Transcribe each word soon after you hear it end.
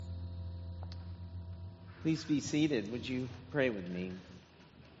Please be seated. Would you pray with me?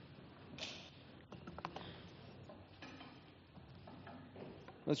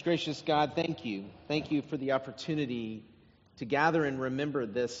 Most gracious God, thank you. Thank you for the opportunity to gather and remember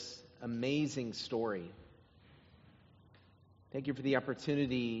this amazing story. Thank you for the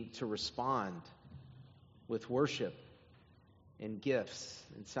opportunity to respond with worship and gifts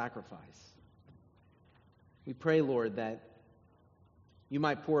and sacrifice. We pray, Lord, that you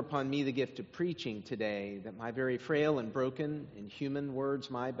might pour upon me the gift of preaching today, that my very frail and broken and human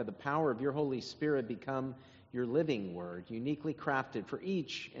words might, by the power of your Holy Spirit, become your living word, uniquely crafted for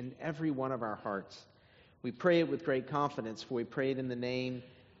each and every one of our hearts. We pray it with great confidence, for we pray it in the name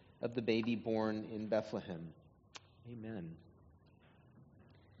of the baby born in Bethlehem. Amen.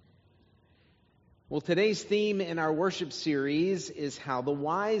 Well, today's theme in our worship series is how the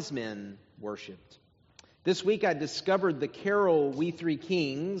wise men worshiped. This week I discovered the carol We Three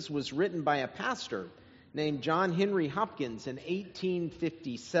Kings was written by a pastor named John Henry Hopkins in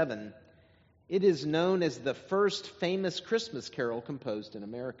 1857. It is known as the first famous Christmas carol composed in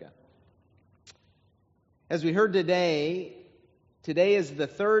America. As we heard today is the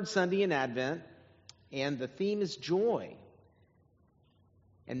third Sunday in Advent, and the theme is joy.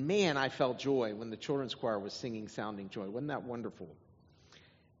 And man, I felt joy when the children's choir was singing Sounding Joy. Wasn't that wonderful?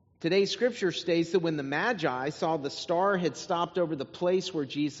 Today's scripture states that when the Magi saw the star had stopped over the place where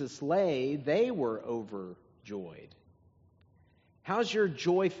Jesus lay, they were overjoyed. How's your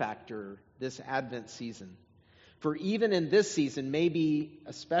joy factor this Advent season? For even in this season, maybe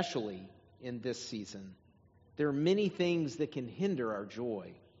especially in this season, there are many things that can hinder our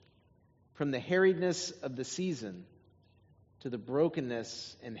joy. From the harriedness of the season to the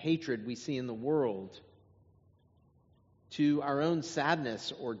brokenness and hatred we see in the world, to our own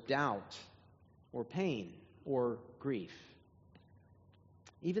sadness or doubt or pain or grief.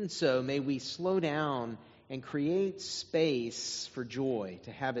 Even so, may we slow down and create space for joy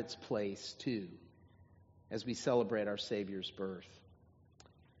to have its place too, as we celebrate our Savior's birth.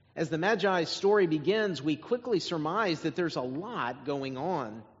 As the Magi's story begins, we quickly surmise that there's a lot going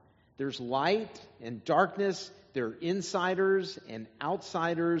on. There's light and darkness. There are insiders and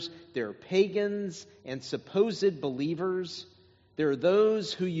outsiders. There are pagans and supposed believers. There are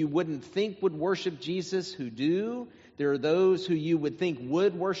those who you wouldn't think would worship Jesus who do. There are those who you would think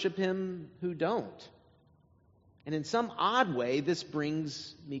would worship him who don't. And in some odd way, this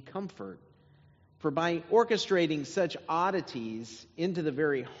brings me comfort. For by orchestrating such oddities into the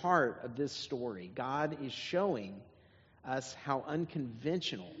very heart of this story, God is showing us how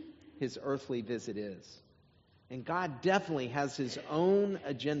unconventional his earthly visit is. And God definitely has his own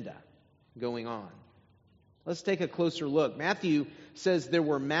agenda going on. Let's take a closer look. Matthew says there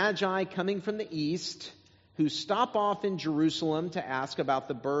were magi coming from the east who stop off in Jerusalem to ask about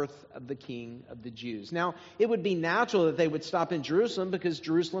the birth of the King of the Jews. Now, it would be natural that they would stop in Jerusalem because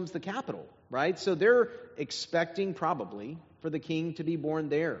Jerusalem's the capital, right? So they're expecting probably for the king to be born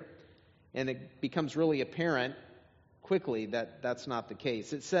there. And it becomes really apparent quickly that that's not the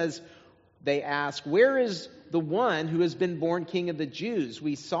case. It says, they ask, where is the one who has been born King of the Jews?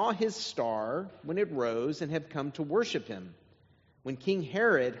 We saw his star when it rose and have come to worship him. When King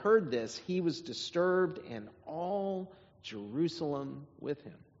Herod heard this, he was disturbed, and all Jerusalem with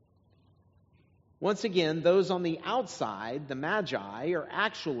him. Once again, those on the outside, the Magi, are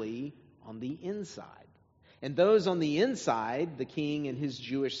actually on the inside. And those on the inside, the king and his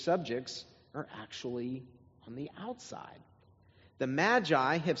Jewish subjects, are actually on the outside. The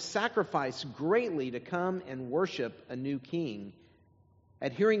Magi have sacrificed greatly to come and worship a new king.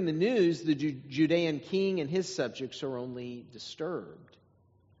 At hearing the news, the Judean king and his subjects are only disturbed.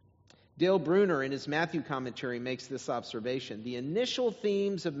 Dale Bruner, in his Matthew commentary, makes this observation. The initial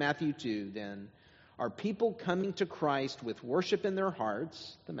themes of Matthew 2, then, are people coming to Christ with worship in their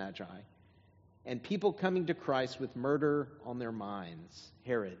hearts, the Magi, and people coming to Christ with murder on their minds,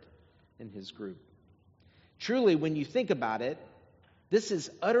 Herod and his group. Truly, when you think about it, this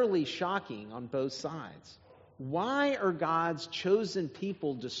is utterly shocking on both sides. Why are God's chosen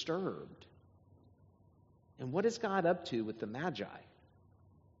people disturbed? And what is God up to with the Magi?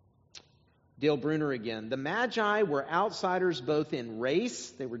 Dale Bruner again. The Magi were outsiders both in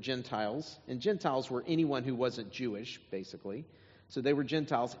race, they were Gentiles, and Gentiles were anyone who wasn't Jewish, basically. So they were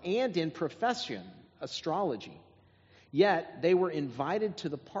Gentiles, and in profession, astrology. Yet they were invited to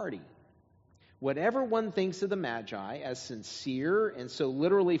the party. Whatever one thinks of the Magi as sincere and so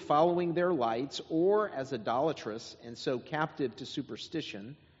literally following their lights, or as idolatrous and so captive to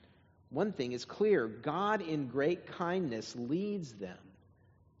superstition, one thing is clear: God in great kindness leads them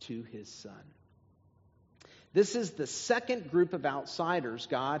to his Son. This is the second group of outsiders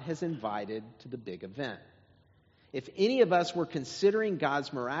God has invited to the big event. If any of us were considering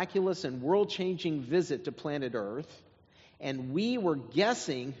God's miraculous and world-changing visit to planet Earth, and we were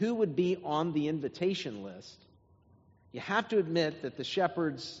guessing who would be on the invitation list, you have to admit that the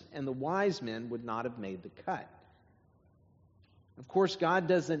shepherds and the wise men would not have made the cut. Of course, God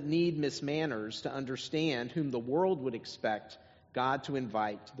doesn't need Miss Manners to understand whom the world would expect God to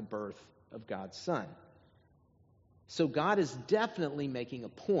invite to the birth of God's Son. So God is definitely making a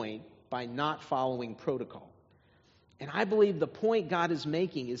point by not following protocol. And I believe the point God is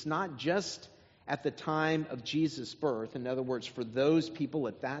making is not just at the time of Jesus' birth, in other words, for those people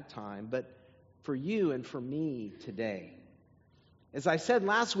at that time, but for you and for me today. As I said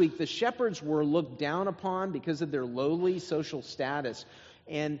last week, the shepherds were looked down upon because of their lowly social status.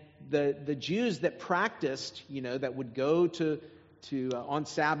 And the Jews that practiced, that would go to on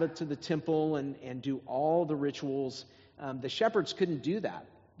Sabbath to the temple and do all the rituals, the shepherds couldn't do that,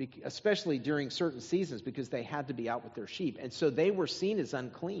 especially during certain seasons, because they had to be out with their sheep. And so they were seen as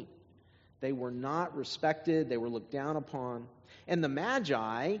unclean. They were not respected. They were looked down upon. And the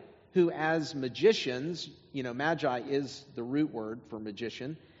Magi, who as magicians, Magi is the root word for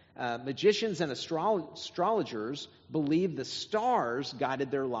magician, magicians and astrologers believed the stars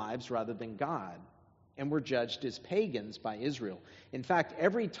guided their lives rather than God, and were judged as pagans by Israel. In fact,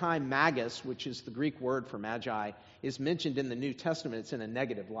 every time magus, which is the Greek word for magi, is mentioned in the New Testament, it's in a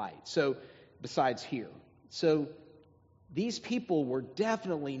negative light. So, besides here. So, these people were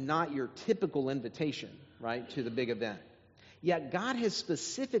definitely not your typical invitation, right, to the big event. Yet God has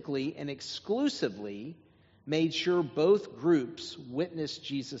specifically and exclusively made sure both groups witnessed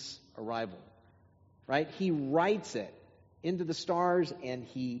Jesus' arrival, right? He writes it into the stars, and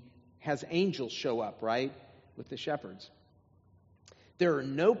he has angels show up, right, with the shepherds. There are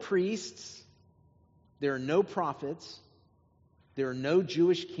no priests, there are no prophets, there are no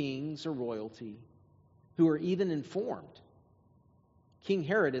Jewish kings or royalty who are even informed. King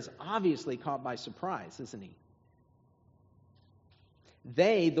Herod is obviously caught by surprise, isn't he?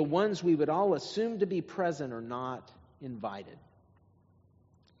 They, the ones we would all assume to be present, are not invited.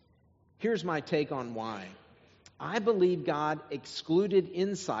 Here's my take on why. I believe God excluded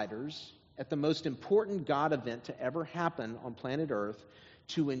insiders at the most important God event to ever happen on planet Earth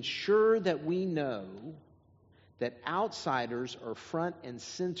to ensure that we know that outsiders are front and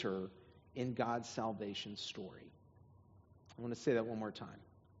center in God's salvation story. I want to say that one more time.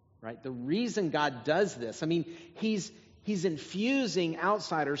 Right? The reason God does this, He's infusing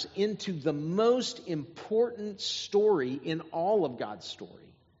outsiders into the most important story in all of God's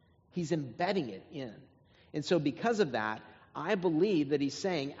story. He's embedding it in. And so because of that, I believe that he's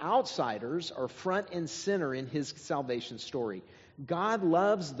saying outsiders are front and center in his salvation story. God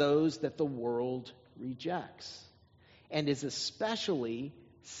loves those that the world rejects and is especially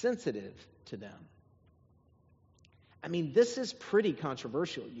sensitive to them. This is pretty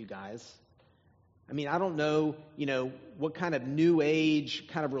controversial, you guys. I don't know, what kind of new age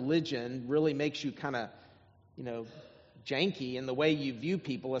kind of religion really makes you kind of, janky in the way you view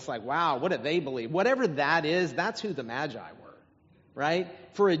people. It's like, wow, what do they believe? Whatever that is, that's who the Magi were, right?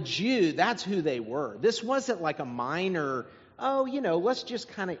 For a Jew, that's who they were. This wasn't like a minor, let's just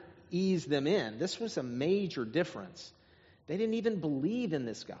kind of ease them in. This was a major difference. They didn't even believe in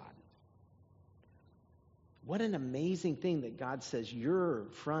this God. What an amazing thing that God says, you're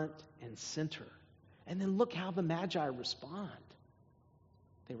front and center. And then look how the Magi respond.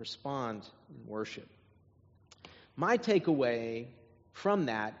 They respond in worship. My takeaway from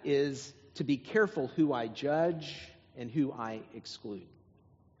that is to be careful who I judge and who I exclude.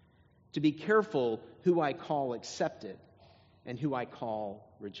 To be careful who I call accepted and who I call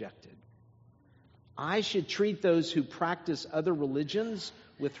rejected. I should treat those who practice other religions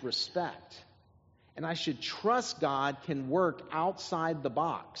with respect. And I should trust God can work outside the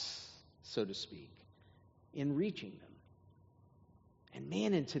box, so to speak, in reaching them. And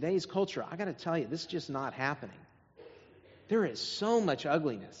man, in today's culture, I got to tell you, this is just not happening. There is so much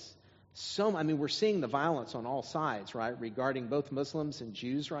ugliness. We're seeing the violence on all sides, right, regarding both Muslims and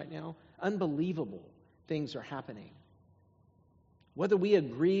Jews right now. Unbelievable things are happening. Whether we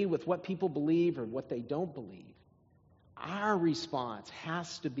agree with what people believe or what they don't believe, our response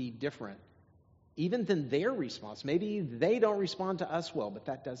has to be different, even than their response. Maybe they don't respond to us well, but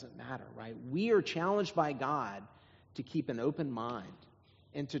that doesn't matter, right? We are challenged by God to keep an open mind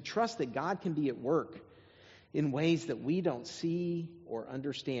and to trust that God can be at work in ways that we don't see or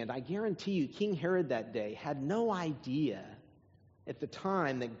understand. I guarantee you, King Herod that day had no idea at the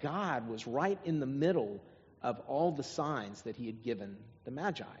time that God was right in the middle of all the signs that he had given the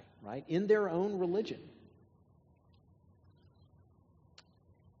Magi, right, in their own religion.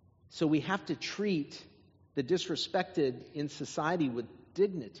 So we have to treat the disrespected in society with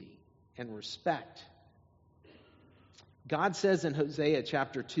dignity and respect. God says in Hosea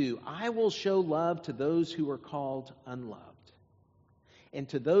chapter 2, I will show love to those who are called unloved. And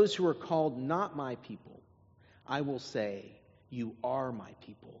to those who are called not my people, I will say, you are my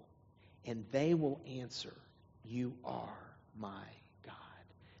people. And they will answer, you are my God.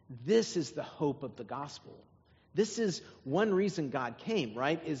 This is the hope of the gospel. This is one reason God came,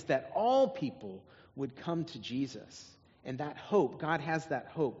 right? Is that all people would come to Jesus. And that hope, God has that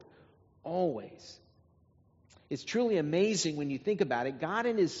hope always. It's truly amazing when you think about it. God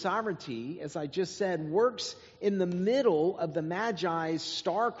in his sovereignty, as I just said, works in the middle of the Magi's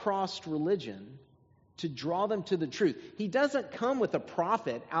star-crossed religion to draw them to the truth. He doesn't come with a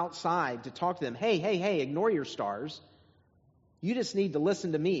prophet outside to talk to them. Hey, ignore your stars. You just need to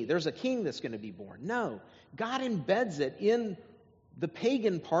listen to me. There's a king that's going to be born. No, God embeds it in the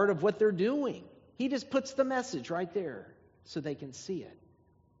pagan part of what they're doing. He just puts the message right there so they can see it.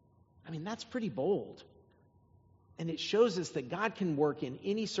 I mean, that's pretty bold. And it shows us that God can work in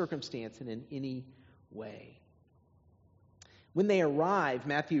any circumstance and in any way. When they arrived,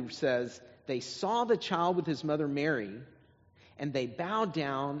 Matthew says, they saw the child with his mother Mary, and they bowed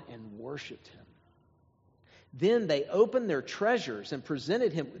down and worshiped him. Then they opened their treasures and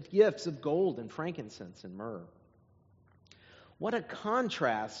presented him with gifts of gold and frankincense and myrrh. What a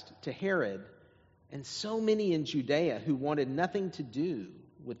contrast to Herod and so many in Judea who wanted nothing to do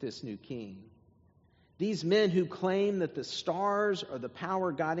with this new king. These men who claim that the stars are the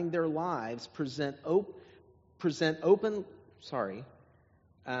power guiding their lives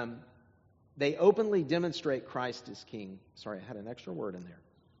they openly demonstrate Christ as king. Sorry, I had an extra word in there.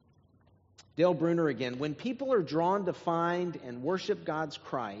 Dale Bruner again. When people are drawn to find and worship God's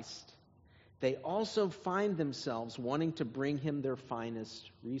Christ, they also find themselves wanting to bring him their finest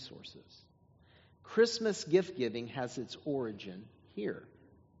resources. Christmas gift giving has its origin here.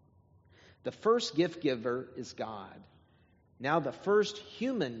 The first gift giver is God. Now the first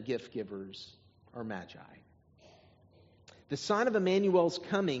human gift givers are Magi. The sign of Emmanuel's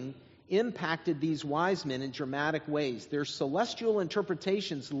coming impacted these wise men in dramatic ways. Their celestial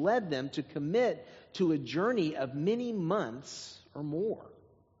interpretations led them to commit to a journey of many months or more.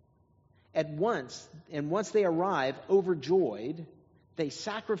 Once they arrive overjoyed, they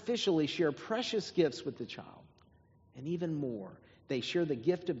sacrificially share precious gifts with the child. And even more, they share the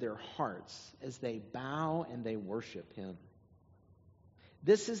gift of their hearts as they bow and they worship him.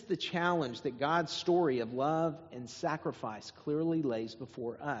 This is the challenge that God's story of love and sacrifice clearly lays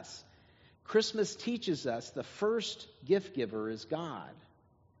before us. Christmas teaches us the first gift giver is God.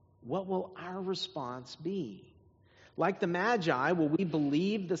 What will our response be? Like the Magi, will we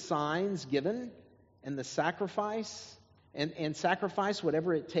believe the signs given and the sacrifice and sacrifice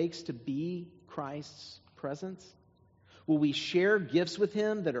whatever it takes to be Christ's presence? Will we share gifts with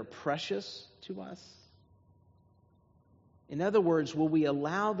him that are precious to us? In other words, will we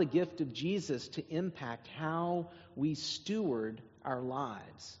allow the gift of Jesus to impact how we steward our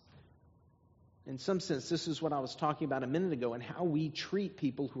lives? In some sense, this is what I was talking about a minute ago, and how we treat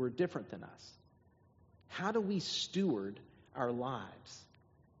people who are different than us. How do we steward our lives?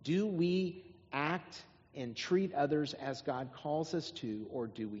 Do we act and treat others as God calls us to, or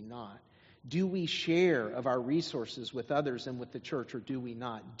do we not? Do we share of our resources with others and with the church, or do we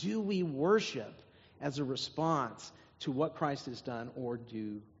not? Do we worship as a response to what Christ has done, or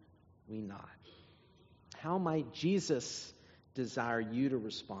do we not? How might Jesus desire you to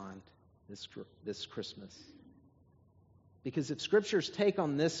respond this Christmas? Because if Scripture's take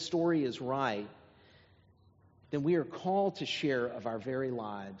on this story is right, then we are called to share of our very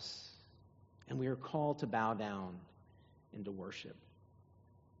lives, and we are called to bow down and to worship.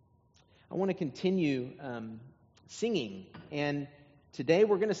 I want to continue singing, and today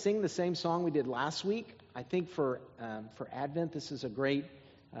we're going to sing the same song we did last week. I think for Advent, this is a great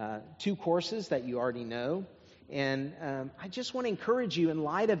 2 courses that you already know. And I just want to encourage you in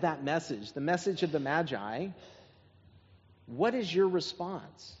light of that message, the message of the Magi, what is your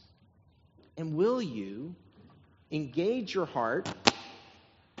response? And will you engage your heart?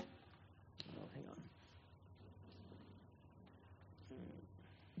 Oh, hang on.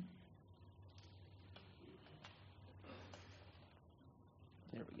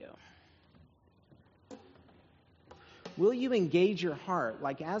 There we go. Will you engage your heart?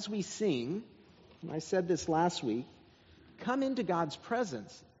 Like as we sing, and I said this last week, come into God's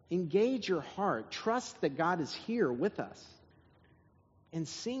presence. Engage your heart. Trust that God is here with us. And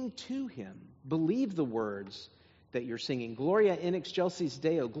sing to him. Believe the words that you're singing. Gloria in excelsis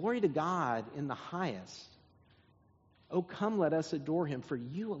Deo. Glory to God in the highest. Oh, come, let us adore him, for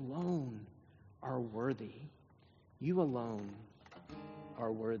you alone are worthy. You alone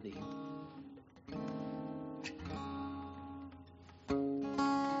are worthy.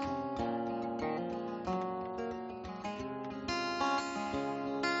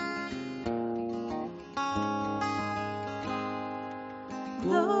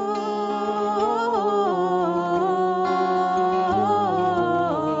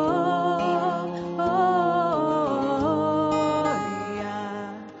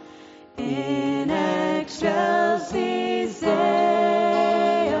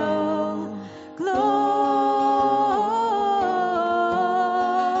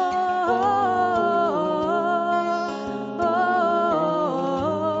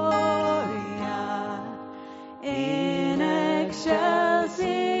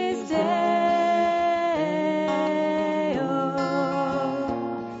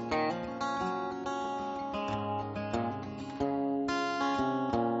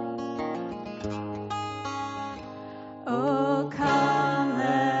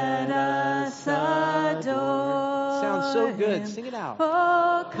 So good. Sing it out.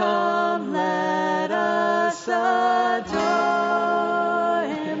 Oh, come, let us adore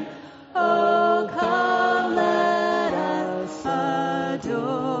him. Oh, come, let us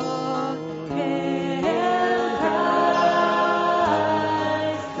adore him, Christ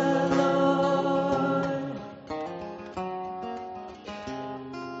the Lord.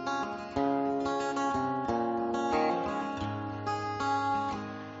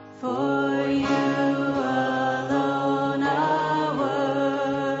 For you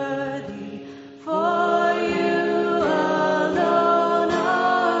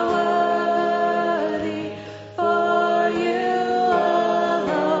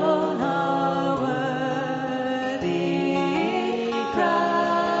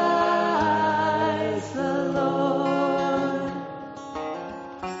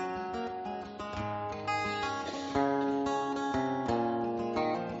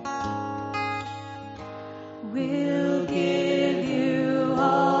we'll give you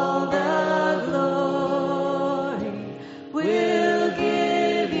all the glory. We'll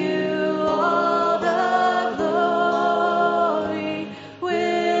give you all the glory.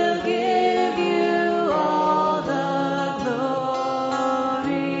 We'll give you all the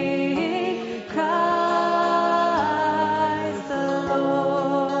glory. Christ the Lord.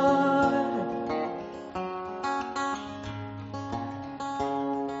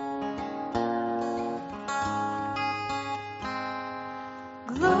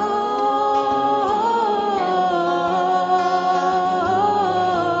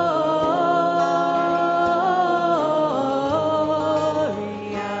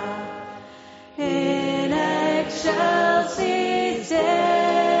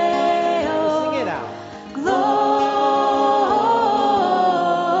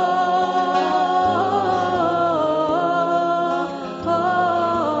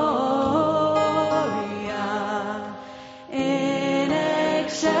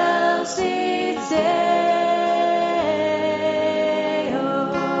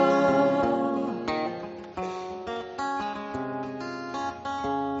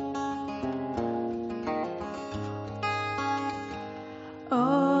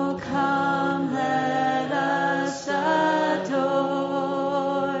 Oh, come, let us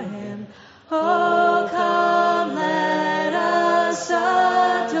adore him. Oh, come, let us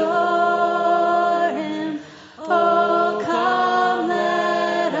adore him. Oh, come,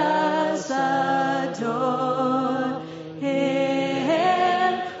 let us adore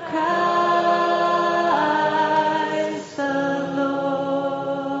him, Christ the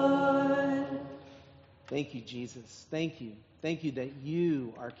Lord. Thank you, Jesus. Thank you. Thank you that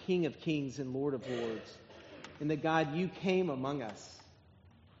you are King of Kings and Lord of Lords. And that, God, you came among us.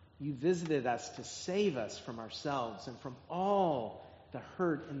 You visited us to save us from ourselves and from all the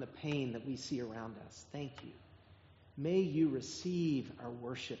hurt and the pain that we see around us. Thank you. May you receive our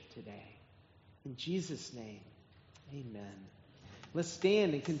worship today. In Jesus' name, amen. Let's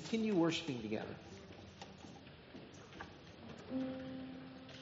stand and continue worshiping together.